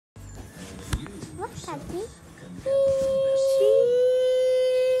What's that? Cheese.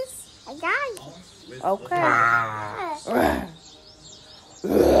 I got it. Okay.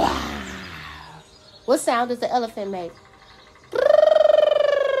 What sound does the elephant make?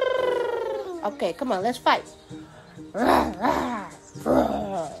 Okay, come on, let's fight.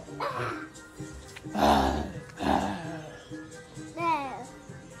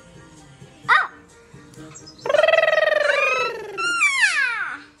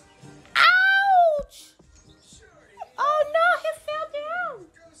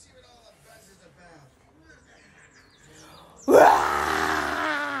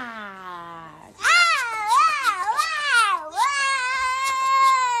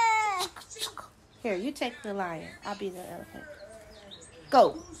 Here, you take the lion. I'll be the elephant.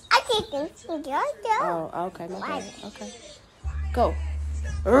 Go. I take this. Oh, okay, my bad. Okay. Go.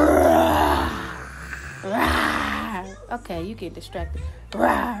 Okay, you get distracted.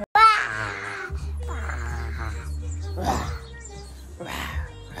 Elephant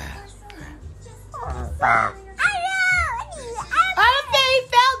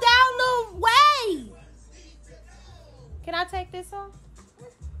fell down the way. Can I take this off?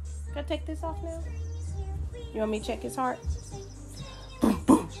 Can I take this off now? You want me to check his heart? Boom,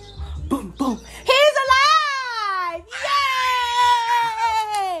 boom, boom, boom. He's alive!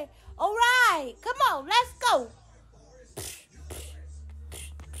 Yay! All right, come on, let's go.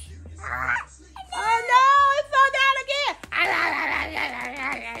 Oh no, it fell down again.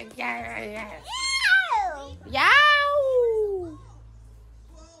 Yow!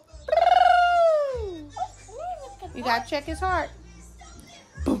 You gotta check his heart.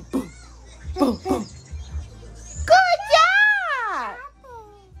 Boom, boom, boom, boom. Good job!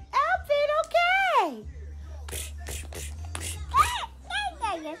 Alfred, okay.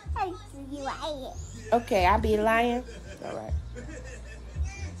 Okay, I'll be a lion. All right.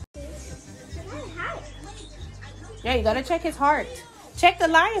 Yeah, you gotta check his heart. Check the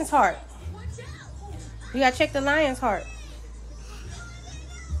lion's heart. You gotta check the lion's heart.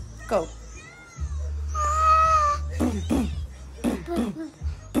 Go. Boom, boom, boom, boom,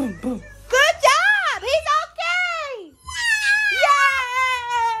 boom, boom. Good job! He's okay!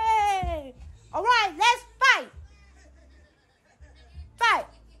 Yay! All right, let's fight. Fight.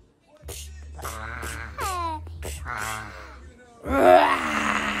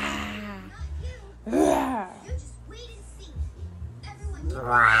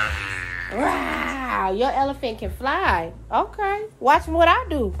 Wow, your elephant can fly. Okay, watch what I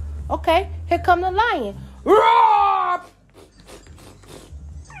do. Okay, here come the lion. Roar!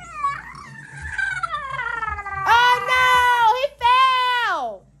 Oh no, he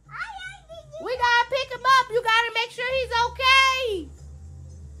fell. We gotta pick him up. You gotta make sure he's okay.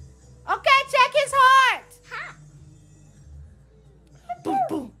 Okay, check his heart. Boom,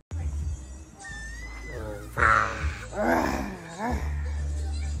 boom.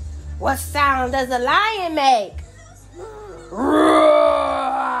 What sound does a lion make?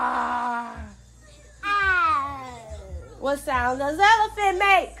 What sound does an elephant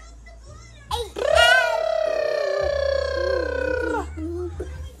make?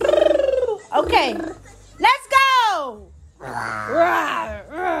 Okay, let's go.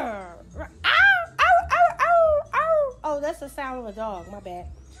 Oh, that's the sound of a dog. My bad.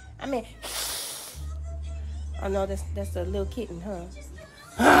 I mean, oh no, that's a little kitten, huh?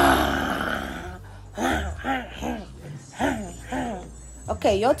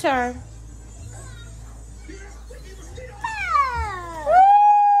 Okay, your turn.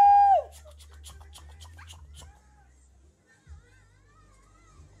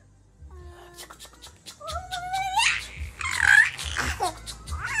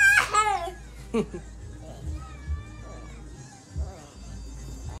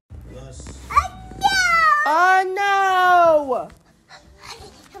 Oh no!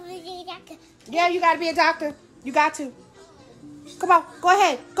 Yeah, you gotta be a doctor. You got to. Come on, go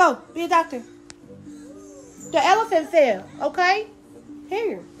ahead. Go, be a doctor. The elephant fell, okay?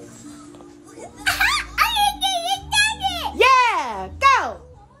 Here. Yeah, go.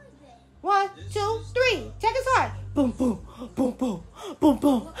 1, 2, 3. Check his heart. Boom, boom, boom, boom, boom,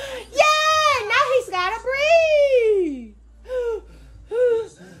 boom. Yeah, now he's gotta breathe.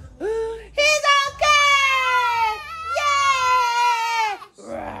 He's okay. Yeah.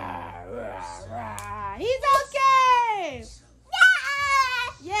 He's okay.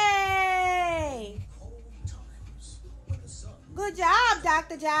 Yay. Good job,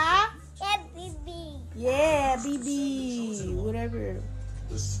 Dr. Ja. Yeah, BB. Yeah, BB. Whatever.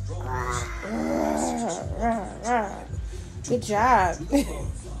 Good job.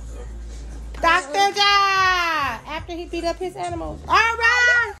 Dr. Ja. After he beat up his animals. All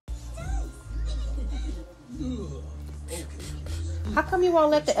right. come you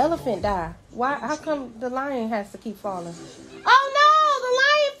won't let the elephant die? Why? How come the lion has to keep falling? Oh no, the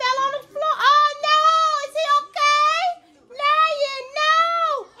lion fell on the floor. Oh no, is he okay? Lion,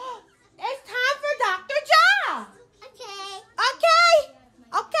 no. It's time for Dr. Ja. Okay. Okay.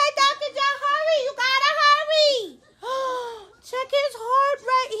 Okay, Dr. Ja, hurry. You gotta hurry. Check his heart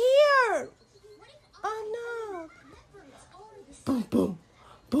right here. Oh no. Boom, boom.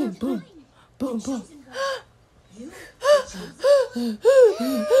 Boom, boom. Boom, boom.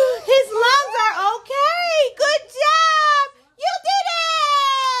 His lungs are okay. Good job. You did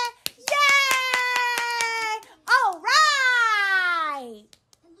it. Yay. All right.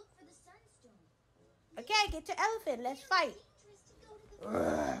 Okay, get your elephant. Let's fight.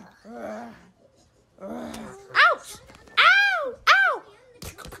 Ouch. Ow. Ow.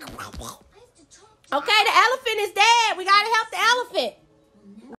 Okay, the elephant is dead. We got to help the elephant.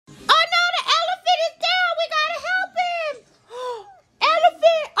 Oh, no, the elephant is down. We got to help him.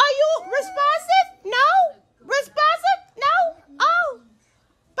 Elephant, are you responsive? No? Responsive? No? Oh.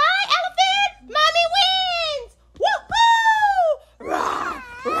 Bye, elephant. Mommy wins. Woo-hoo. Rah,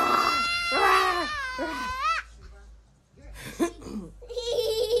 rah, rah, rah.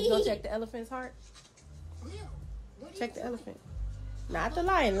 You gonna check the elephant's heart? Check the elephant. Not the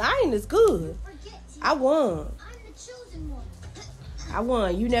lion. Lion is good. I won. I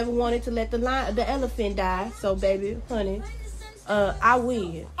won. You never wanted to let the elephant die, so baby, honey, I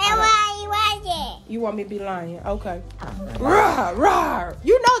win. And why you want it? You want me to be lion? Okay. Rah, rah.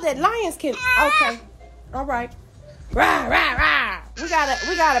 You know that lions can. Okay. All right. Rah, rah, rah. We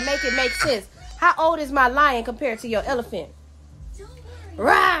gotta make it make sense. How old is my lion compared to your elephant?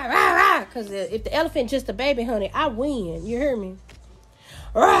 Rah, rah, rah. Because if the elephant just a baby, honey, I win. You hear me?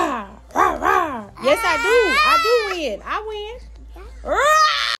 Rah, rah, rah. Yes, I do. I do win. I win. Rah!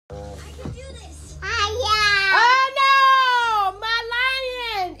 I can do this. Oh no! My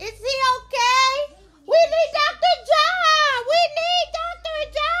lion! Is he okay? We need Dr. Ja! We need Dr.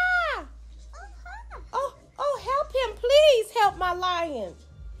 Ja! Oh, help him. Please help my lion.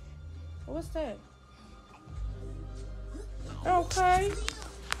 What's that? Okay.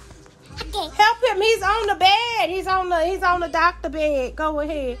 Okay. Help him. He's on the bed. He's on the doctor bed. Go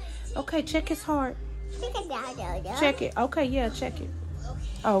ahead. Okay, check his heart. Check it. Okay, yeah, check it.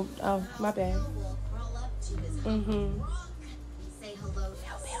 Oh, my bad. Mm-hmm.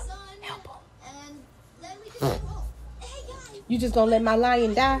 Help him. You just gonna let my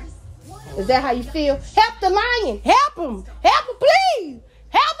lion die? Is that how you feel? Help the lion. Help him. Help him, please.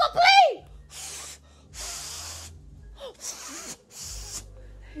 Help him, please.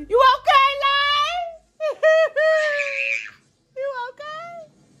 You okay, lion? You okay?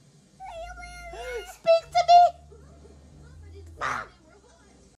 Speak to me.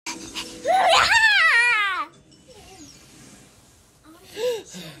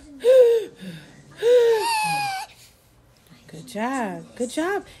 Good job. Good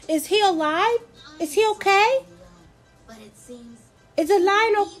job. Is he alive? Is he okay? Is the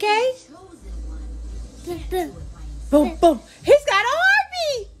lion okay? Boom, boom. He's got a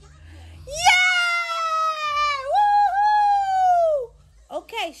heartbeat. Yay! Woohoo!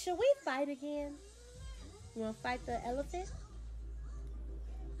 Okay, should we fight again? You want to fight the elephant?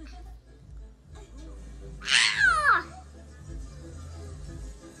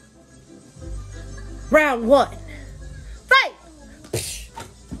 Round one. Fight!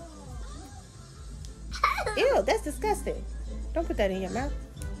 Ew, that's disgusting. Don't put that in your mouth.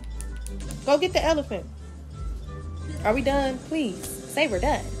 Go get the elephant. Are we done? Please. Say we're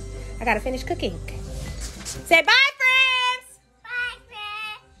done. I gotta finish cooking. Say bye, friends! Bye,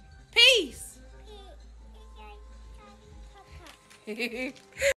 friends. Peace!